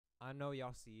I know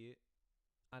y'all see it.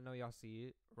 I know y'all see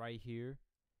it right here.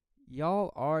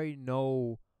 Y'all already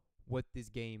know what this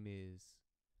game is.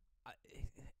 I,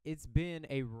 it's been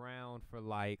around for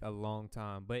like a long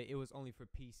time, but it was only for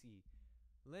PC.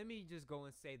 Let me just go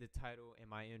and say the title in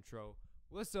my intro.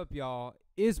 What's up, y'all?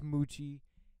 It's Moochie,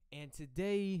 and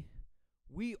today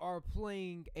we are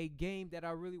playing a game that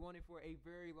I really wanted for a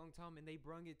very long time, and they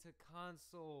brung it to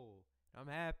console. I'm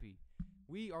happy.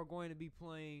 We are going to be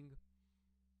playing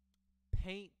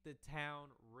Paint the Town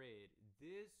Red.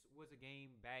 This was a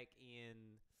game back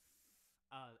in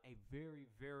a very,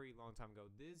 very long time ago.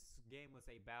 This game was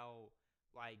about,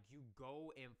 like, you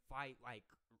go and fight, like,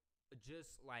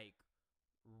 just, like,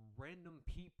 random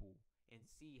people and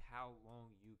see how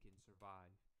long you can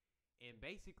survive. And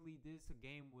basically, this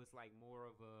game was, like, more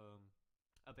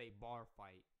of a bar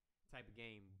fight type of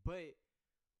game. But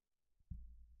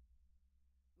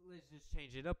let's just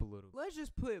change it up a little. Let's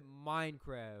just put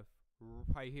Minecraft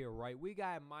right here, right? We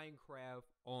got Minecraft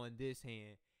on this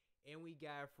hand, and we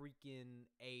got freaking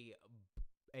a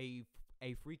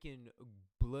freaking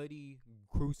bloody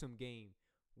gruesome game.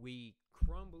 We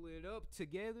crumble it up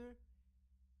together,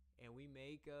 and we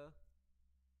make a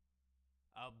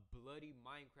bloody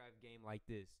Minecraft game like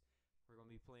this. We're gonna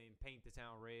be playing Paint the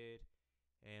Town Red,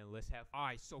 and let's have. All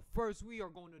right, so first we are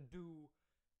going to do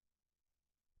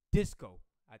disco.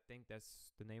 I think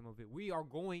that's the name of it. We are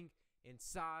going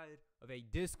inside of a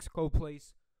disco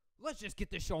place. Let's just get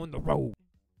this show on the road.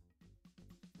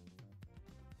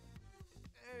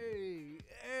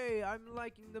 Hey, I'm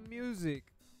liking the music.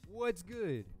 What's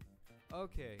good?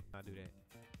 Okay, I'll do that.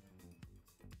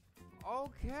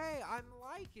 Okay, I'm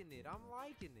liking it.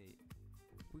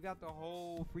 We got the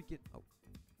whole freaking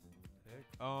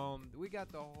we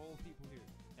got the whole people here.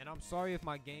 And I'm sorry if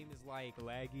my game is like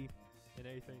laggy and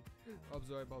everything. I'm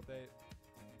sorry about that.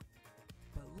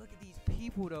 But look at these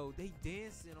people though. They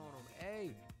dancing on them.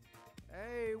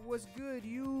 Hey, what's good?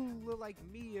 You look like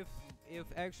me if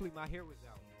actually my hair was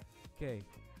out. Okay.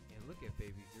 And look at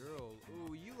baby girl.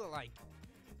 Ooh, you look like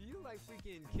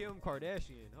freaking Kim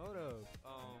Kardashian. Hold up.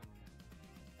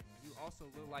 You also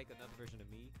look like another version of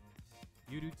me.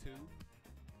 You do too.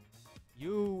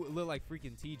 You look like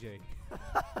freaking TJ.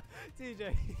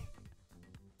 TJ.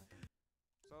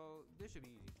 So this should be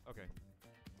easy. Okay.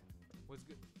 What's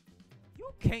good?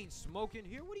 You can't smoke in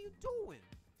here. What are you doing?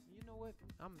 You know what?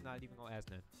 I'm not even gonna ask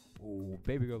that. Ooh,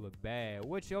 baby girl look bad.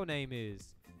 What your name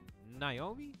is?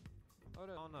 Naomi? Hold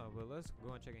on. I don't know, but let's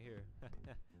go and check in here.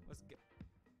 Let's get.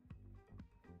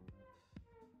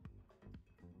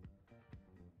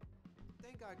 I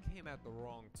think I came at the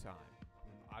wrong time.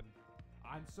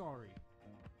 I'm sorry.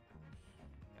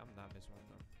 I'm not messing with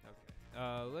them.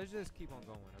 Okay. Let's just keep on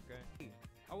going, okay?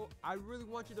 I really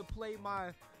want you to play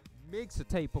my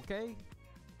mixtape, okay?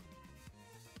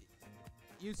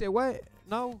 You said what?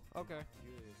 No? Okay.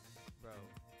 Good. Bro.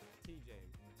 TJ.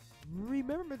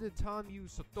 Remember the time you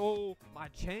stole my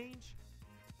change?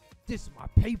 This is my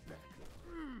payback.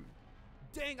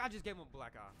 Dang, I just gave him a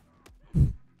black eye.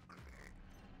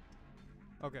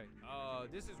 Okay.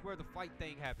 This is where the fight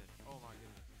thing happened. Oh my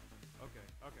goodness.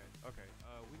 Okay.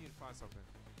 We need to find something.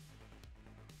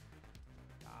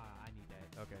 I need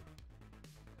that. Okay.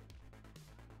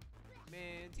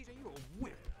 Man, TJ, you a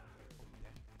whip.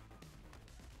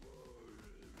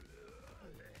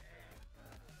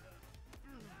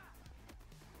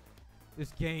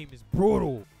 This game is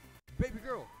brutal. Baby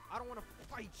girl, I don't want to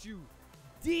fight you.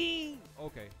 Dean.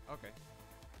 Okay.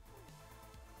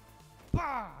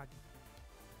 Bah.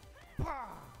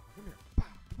 Come here.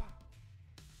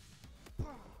 Bah.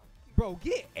 Bro,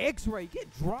 get X-ray. Get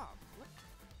dropped.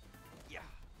 Yeah.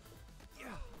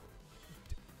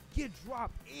 Get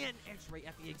dropped and X-ray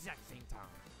at the exact same time.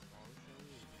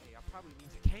 Hey, I probably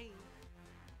need a cane.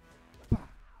 Bah.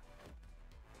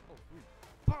 Oh,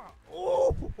 bah.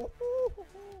 Oh.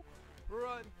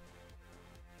 Run.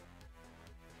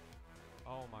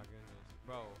 Oh my goodness.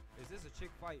 Bro, is this a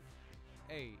chick fight?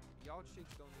 Hey, y'all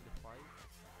chicks don't need to fight.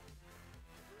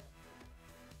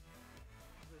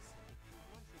 Listen, if you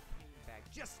want your cane back,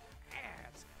 just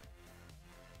ask.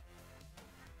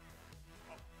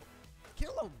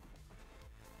 Kill him.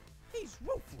 He's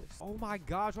ruthless. Oh my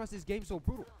gosh, why is this game so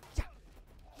brutal?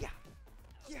 Yeah.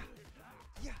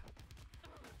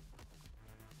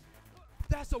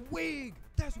 That's a wig.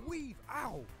 That's weave.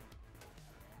 Ow.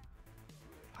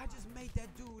 I just made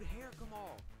that dude hair come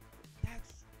off.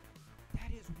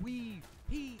 That is weave.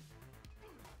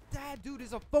 That dude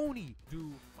is a phony.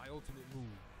 Do my ultimate move.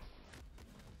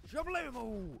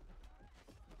 Shablamo.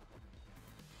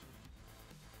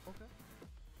 Okay.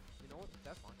 You know what?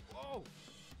 That's fine. Whoa.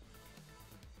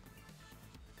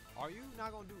 Are you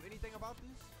not gonna do anything about this?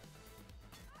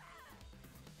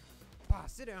 Bah,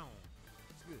 sit down.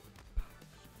 It's good.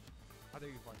 I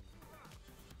think you're fighting.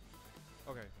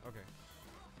 Okay, okay.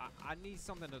 I need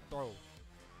something to throw.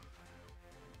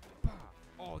 Bah.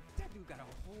 Oh, that dude got a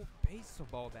whole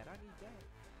baseball bat. I need that.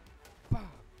 Bah.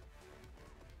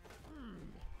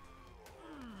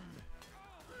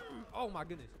 Oh my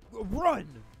goodness. Run!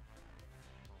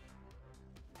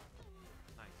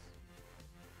 Nice.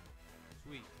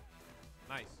 Sweet.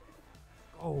 Nice.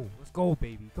 Oh, let's go,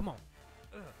 baby. Come on.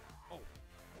 Oh.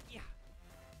 Yeah.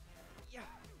 Yeah.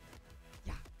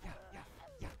 Yeah. Yeah. Yeah.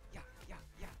 Yeah. Yeah. Yeah.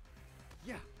 Yeah.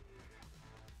 Yeah.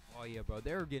 Oh yeah, bro.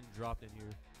 They're getting dropped in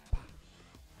here.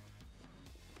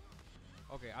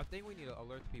 Okay, I think we need to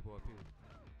alert the people up here.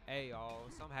 Hey, y'all.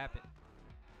 Something happened.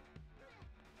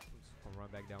 I'm just gonna run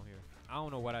back down here. I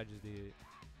don't know what I just did.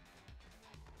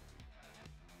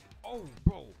 Oh,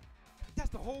 bro. That's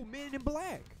the whole Men in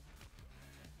Black.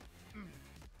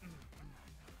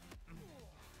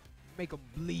 Make them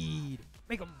bleed.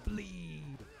 Make them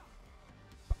bleed.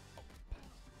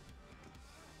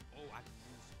 Oh, I can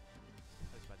use.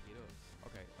 I was about to get up.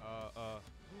 Okay.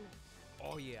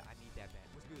 Oh yeah, I need that back.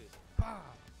 What's good?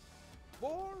 Bah.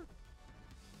 More.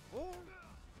 More.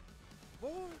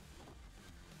 More.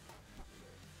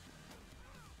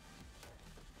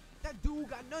 That dude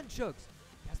got nunchucks.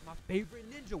 That's my favorite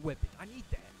ninja weapon. I need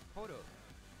that. Hold up.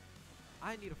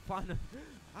 I need to find a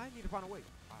way.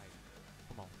 Alright.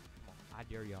 Come on. I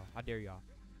dare y'all.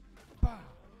 Bah.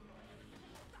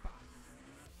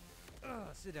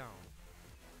 Bah. Sit down.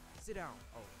 Sit down.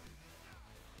 Oh.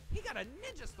 He got a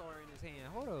ninja star in his hand.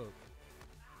 Hold up.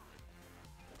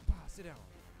 Bah, sit down.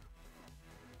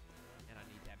 And I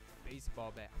need that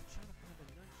baseball bat. I'm trying to find the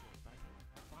nunchucks, but I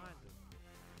can't find them.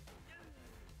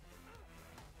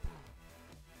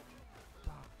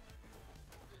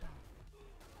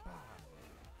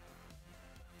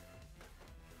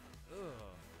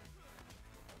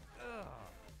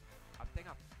 I think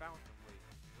I found them. Wait,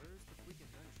 where's the freaking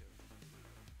nunchuck?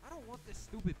 I don't want this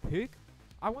stupid pick.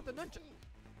 I want the nunchuck.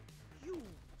 You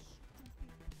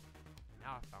stupid.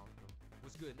 Now I found them.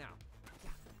 What's good now?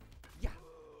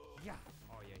 Yeah.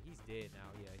 Oh yeah, he's dead now.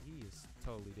 Yeah, he is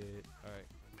totally dead. All right.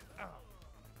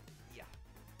 Yeah.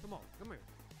 Come on, come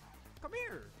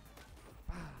here.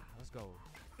 Let's go.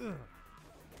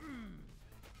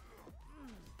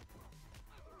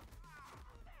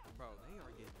 Bro, they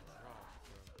are getting dropped,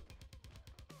 bro.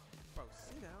 Bro,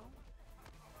 sit down.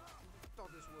 I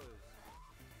thought this was.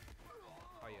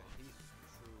 Oh yeah, he's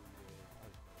true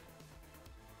dead.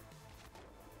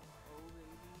 Oh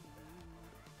baby,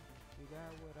 you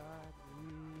got what I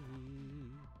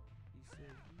need. He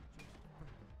said he just.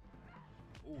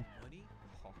 Oh, money?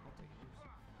 Oh, I'll take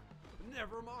this.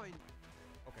 Never mind.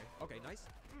 Okay, nice.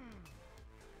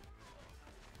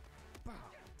 Bah.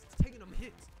 Taking them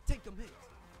hits. Take them hits.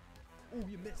 Oh,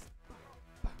 you missed.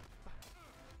 Bah.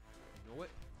 You know what?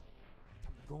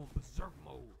 Time to go in berserk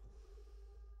mode.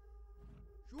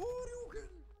 Shoryuken.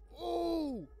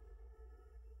 Oh.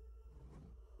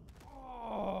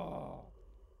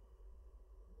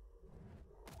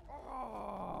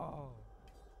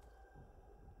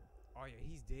 Oh yeah,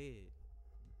 he's dead.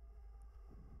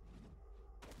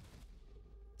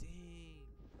 Dang.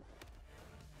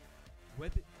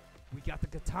 Weapon. We got the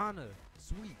katana.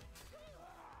 Sweet.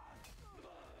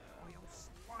 Oh yeah, I'm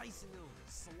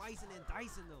slicing and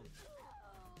dicing them.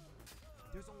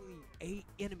 There's only 8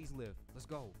 enemies left. Let's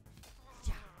go.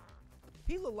 Yeah.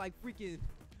 He look like freaking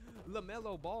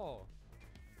LaMelo Ball.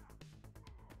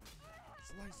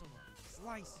 Slice him.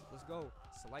 Slice. Let's go.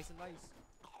 Slice and dice.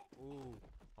 Ooh.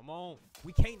 Come on.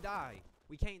 We can't die.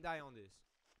 We can't die on this.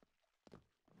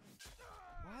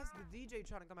 Why is the DJ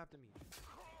trying to come after me?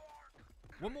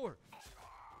 One more.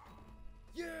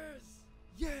 Yes.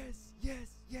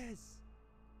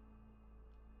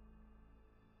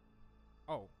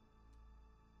 Oh.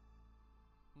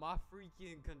 My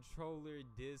freaking controller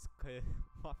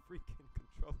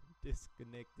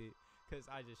disconnected because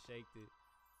I just shaked it.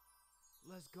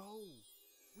 Let's go.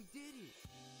 We did it.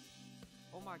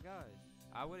 Oh my gosh.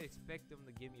 I would expect them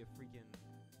to give me a freaking.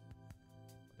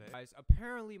 Guys,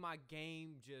 apparently my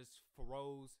game just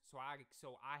froze,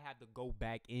 so I had to go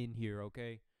back in here,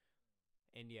 okay?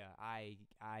 And yeah, I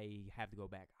have to go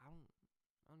back. I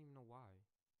don't even know why.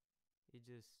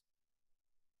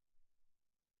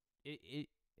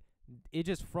 It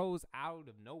just froze out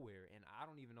of nowhere, and I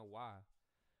don't even know why.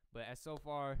 But as so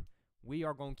far, we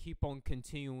are gonna keep on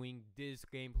continuing this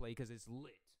gameplay because it's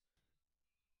lit.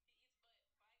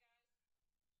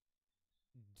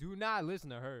 Do not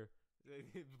listen to her.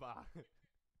 Bye.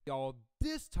 Y'all,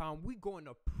 this time we going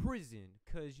to prison,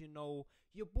 cause you know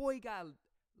your boy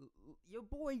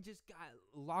just got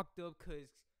locked up, cause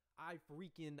I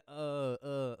freaking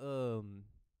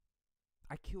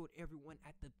I killed everyone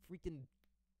at the freaking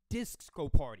disco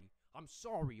party. I'm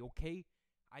sorry, okay?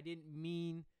 I didn't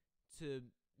mean to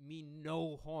mean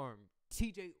no harm.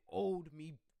 TJ owed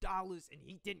me dollars and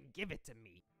he didn't give it to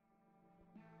me.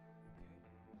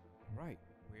 Okay. Right,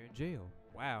 we're in jail.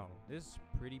 Wow, this is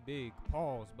pretty big.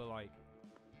 Pause, but like,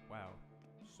 wow.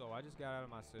 So I just got out of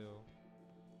my cell.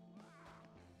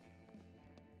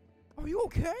 Are you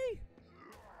okay?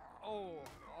 Oh,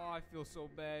 I feel so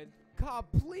bad. God,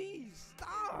 please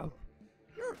stop.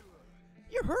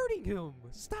 You're hurting him.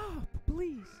 Stop,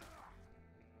 please.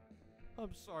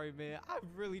 I'm sorry, man. I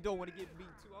really don't want to get beat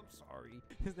too. I'm sorry.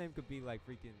 His name could be like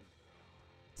freaking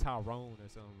Tyrone or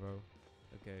something, bro.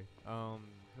 Okay.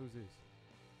 Who's this?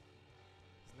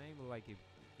 His name look like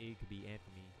it could be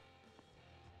Anthony.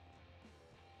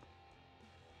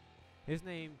 His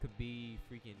name could be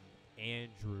freaking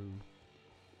Andrew.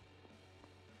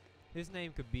 His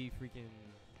name could be freaking,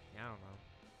 I don't know.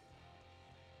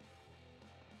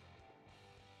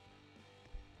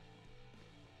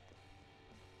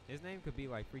 His name could be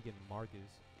like freaking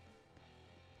Marcus.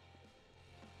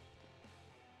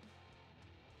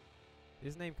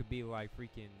 His name could be like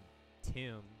freaking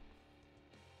Tim.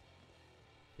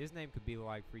 His name could be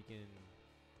like freaking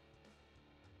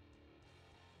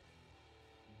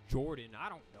Jordan. I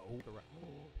don't know.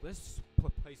 Let's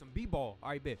play some b-ball. All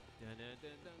right, bet.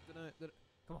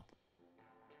 Come on.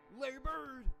 Larry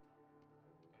Bird.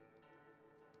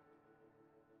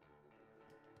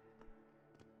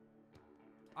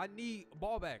 I need a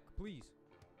ball back, please.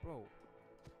 Bro.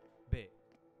 Bet.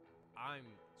 I'm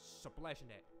splashing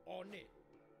that all net.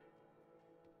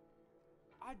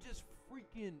 I just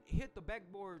freaking hit the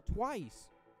backboard twice.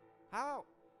 How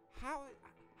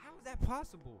is that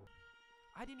possible?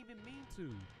 I didn't even mean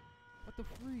to. What the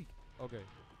freak? Okay.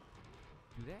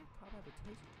 Do that cop have a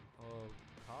taser?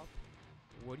 Cop?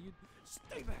 What do you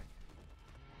stay back?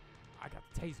 I got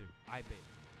the taser. I bet.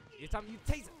 It's time you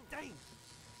taser. Dang.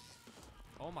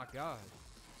 Oh my god.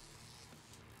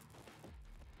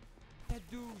 That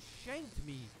dude shanked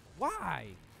me. Why?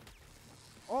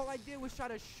 All I did was try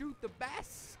to shoot the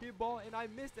basketball and I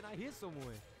missed and I hit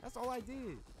someone. That's all I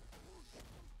did.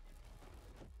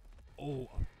 Oh,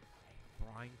 a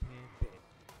frying pan bit.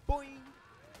 Boing.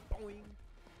 Boing.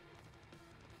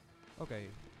 Okay.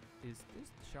 Is this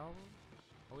the shower room?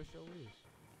 Oh, it sure is.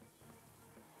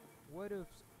 What if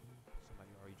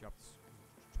somebody already dropped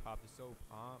the soap?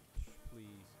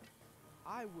 Please.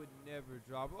 I would never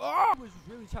drop. Oh! He was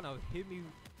really trying to hit me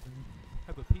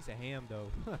with a piece of ham,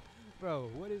 though. Bro,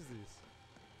 what is this?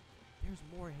 There's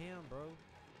more ham, bro.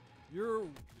 You're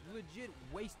legit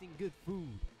wasting good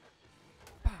food.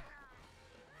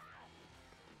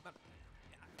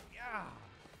 Yeah.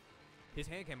 His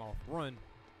hand came off. Run.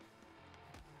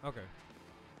 Okay.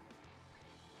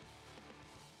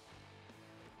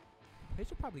 They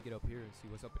should probably get up here and see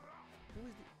what's up. Who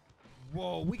is the?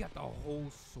 Whoa, we got the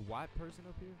whole SWAT person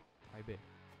up here. I bet.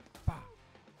 Bah.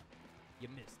 You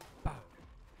missed. Bah.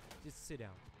 Just sit down.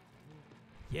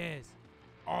 Yes.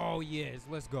 Oh yes,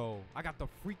 let's go. I got the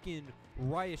freaking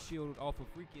riot shield off of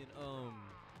freaking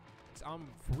I'm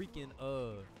freaking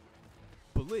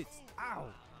blitz. Ow.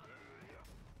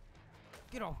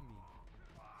 Get off me.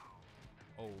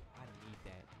 Oh, I need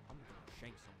that. I'm gonna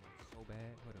shank someone so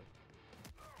bad. Hold up.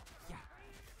 Yeah.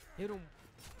 Hit him.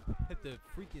 Hit the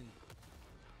freaking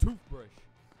toothbrush.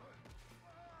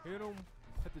 Hit him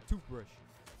with the toothbrush.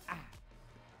 Ah.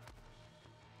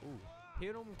 Ooh.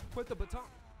 Hit him with the baton.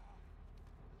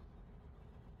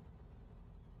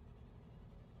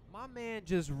 My man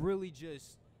just really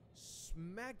just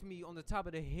smacked me on the top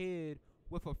of the head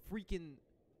with a freaking.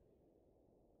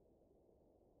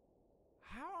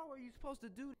 How are you supposed to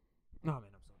do that? No, man,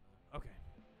 I'm so done. Okay.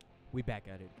 We back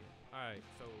at it again. Alright,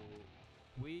 so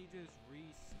we just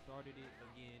restarted it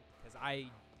again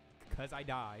because I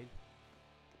died.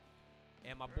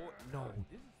 And my boy. No,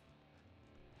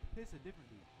 this is a different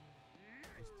dude.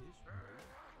 Is this right?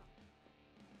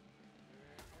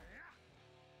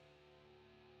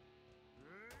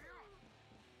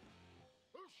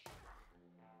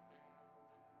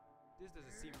 This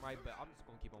doesn't seem right, but I'm just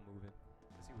gonna keep on moving.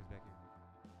 Let's see what's back here.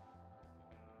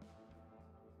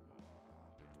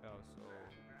 Oh, so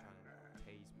you're trying to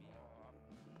tase me.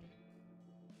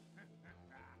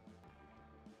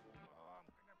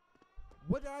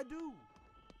 What did I do?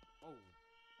 Oh,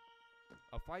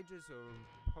 a fight just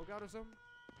broke out or something?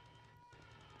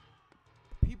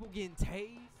 People getting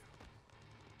tased?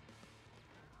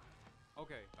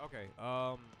 Okay, okay.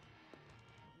 Do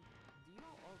you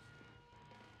know also?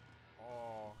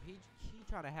 Oh, he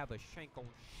trying to have a shank on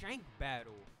shank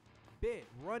battle. Bit,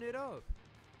 run it up.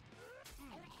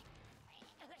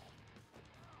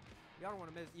 Y'all don't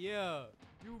want to miss. Yeah,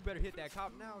 you better hit that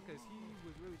cop now, cause he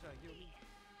was really trying to kill me.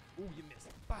 Ooh, you missed.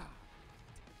 Bah.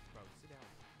 Bro, sit down.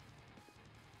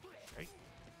 Shank.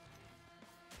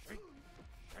 Shank.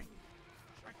 Shank.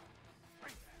 Shank.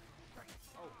 Shank. Shank.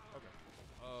 Oh, okay.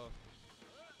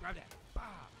 Grab that.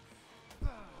 Bah. Bah.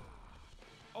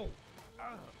 Oh.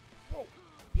 Whoa.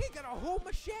 He got a whole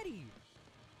machete.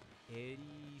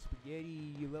 Eddie,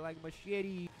 spaghetti, you look like a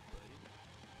machete.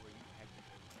 Where you actually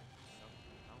something?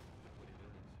 I don't know what it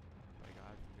is. Like,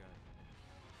 I forgot.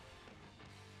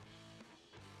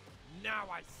 Now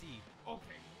I see.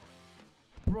 Okay.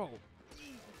 Bro.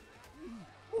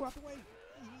 Move out the way.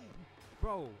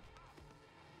 Bro.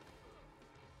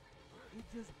 It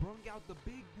just brung out the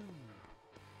big dude.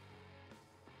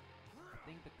 I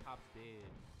think the cop's dead.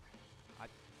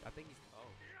 I think he's.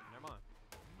 Oh, never mind.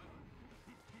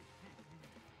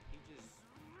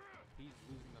 He's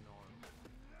losing an arm.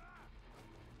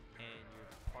 And your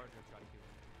partner tried to kill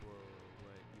him for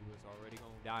what he was already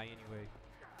gonna die anyway.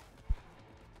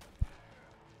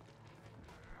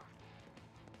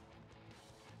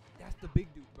 That's the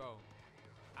big dude, bro.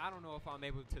 I don't know if I'm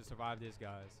able to survive this,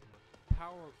 guys. I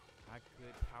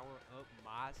could power up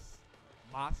my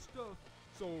stuff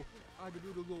so I could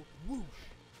do the little whoosh.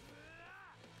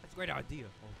 That's a great idea.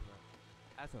 Oh crap.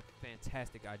 That's a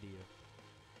fantastic idea.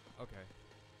 Okay.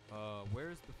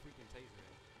 Where's the freaking taser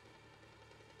at?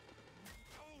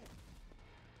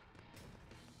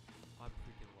 I'm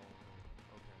freaking low.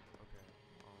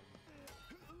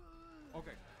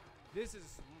 Okay. This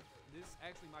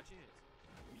actually my chance.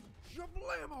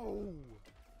 Shablamo!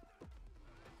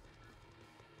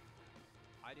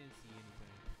 I didn't see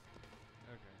anything.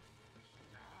 Okay.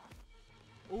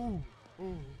 Ooh.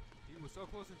 He was so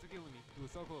close to killing me. He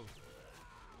was so close.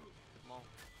 Come on.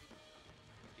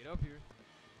 Get up here.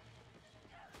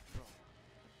 Bro.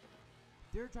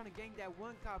 They're trying to gang that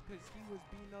one cop because he was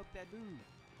beating up that dude.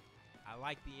 I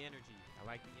like the energy.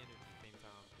 At the same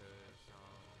time, because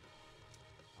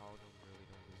all of them really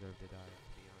don't deserve to die,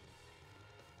 to be honest.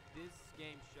 This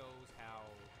game shows how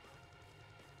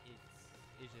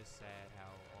it's just sad how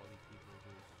all these people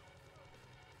just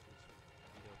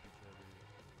beat up each other.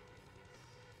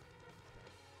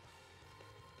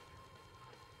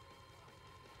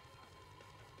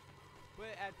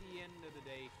 But at the end of the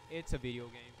day, it's a video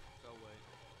game. So what?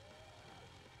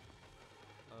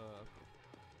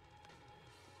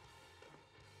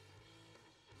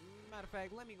 Matter of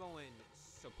fact, let me go and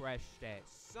scratch that.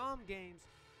 Some games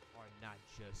are not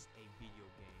just a video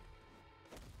game.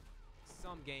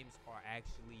 Some games are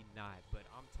actually not, but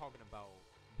I'm talking about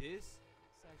this.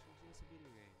 It's actually just a video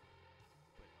game.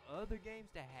 But other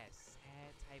games that has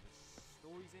sad type of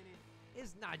stories in it,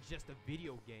 it's not just a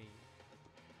video game.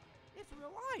 It's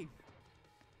real life.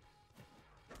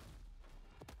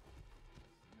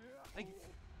 Like,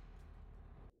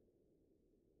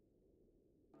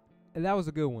 and that was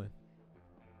a good one.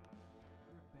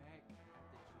 We're back at the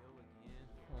jail again.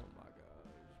 Oh my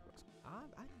gosh.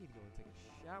 I need to go and take a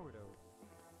shower though.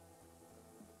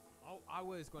 Oh, I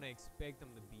was gonna expect them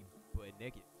to be butt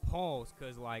naked. Pause,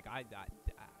 cause like I just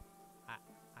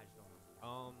don't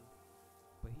know.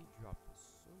 But he dropped the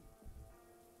soap.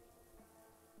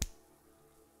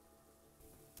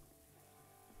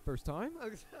 First time?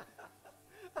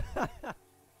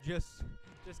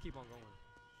 just keep on going.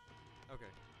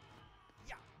 Okay.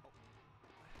 Yeah. Oh.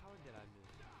 How did I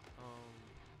miss?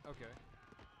 Okay.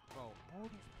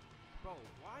 Bro,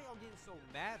 why y'all getting so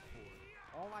mad for it?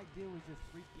 All I did was just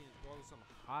freaking throw some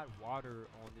hot water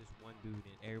on this one dude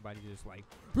and everybody just like,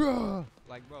 bruh!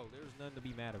 Like, bro, there's nothing to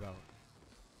be mad about.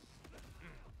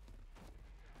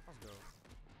 Let's go.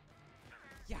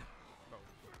 Yeah, bro.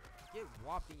 Get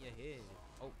whopped in your head.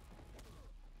 Oh.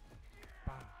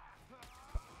 Bah.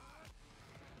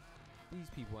 These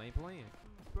people ain't playing.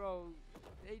 Bro,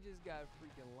 they just got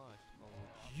freaking launched. Oh,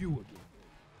 you again.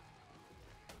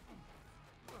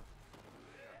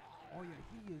 Oh yeah,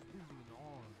 he is losing an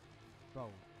arm.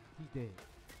 Bro, he's dead.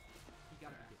 He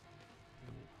gotta be dead.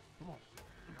 Come on.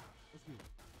 Let's do it.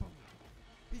 Boom.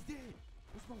 He's dead.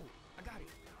 Let's go. I got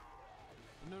it.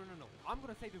 No. I'm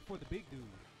gonna save it for the big dude.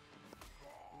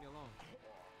 Leave me alone.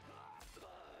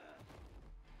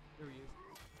 There he is.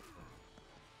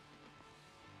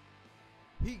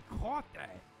 He caught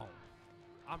that. Oh.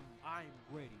 I'm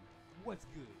ready. What's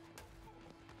good?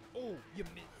 Oh, you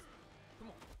missed. Come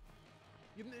on.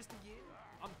 You missed again.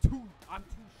 I'm too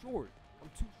short.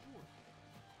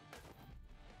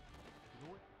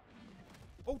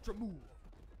 Ultra move.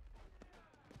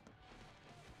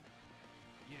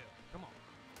 Yeah, come on.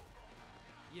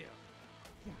 Yeah.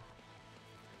 Yeah.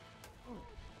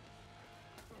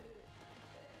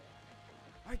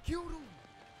 I killed him.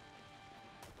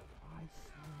 I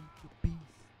slayed the beast.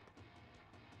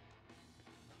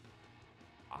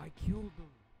 I killed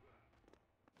him.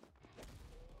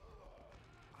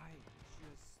 I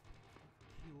just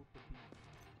killed the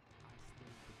beast. I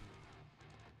slayed the beast.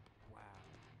 Wow.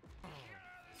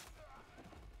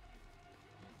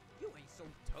 You ain't so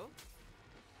tough.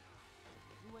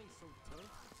 You ain't so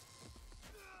tough.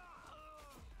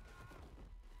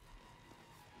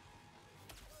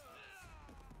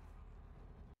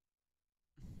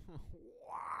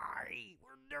 Why?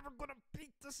 We're never gonna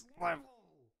beat this level.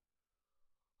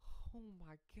 Oh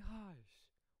my gosh.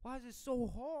 Why is it so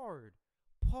hard?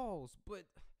 Pause. But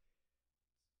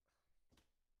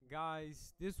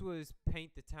guys, this was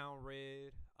Paint the Town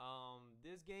Red.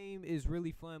 This game is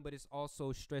really fun, but it's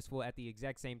also stressful at the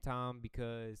exact same time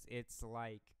because it's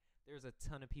like there's a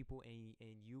ton of people and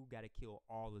you gotta kill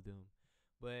all of them.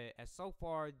 But as so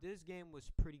far, this game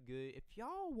was pretty good. If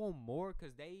y'all want more,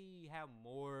 cause they have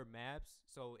more maps,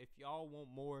 so if y'all want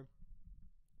more,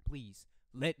 please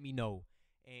let me know.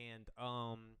 And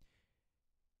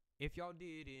if y'all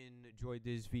did enjoy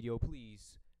this video,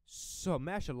 please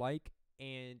smash a like.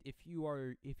 And if you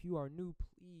are new,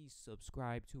 please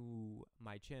subscribe to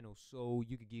my channel so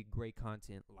you can get great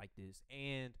content like this.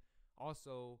 And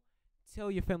also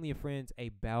tell your family and friends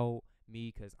about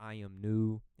me because I am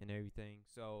new and everything.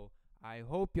 So I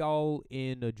hope y'all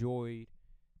enjoyed.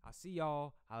 I see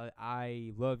y'all.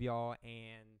 I love y'all.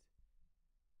 And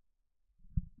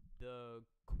the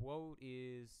quote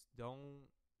is, don't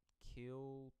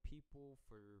kill people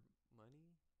for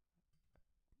money,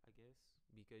 I guess,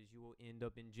 because you will end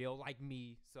up in jail like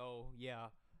me. So yeah,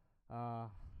 uh,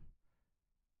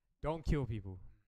 don't kill people.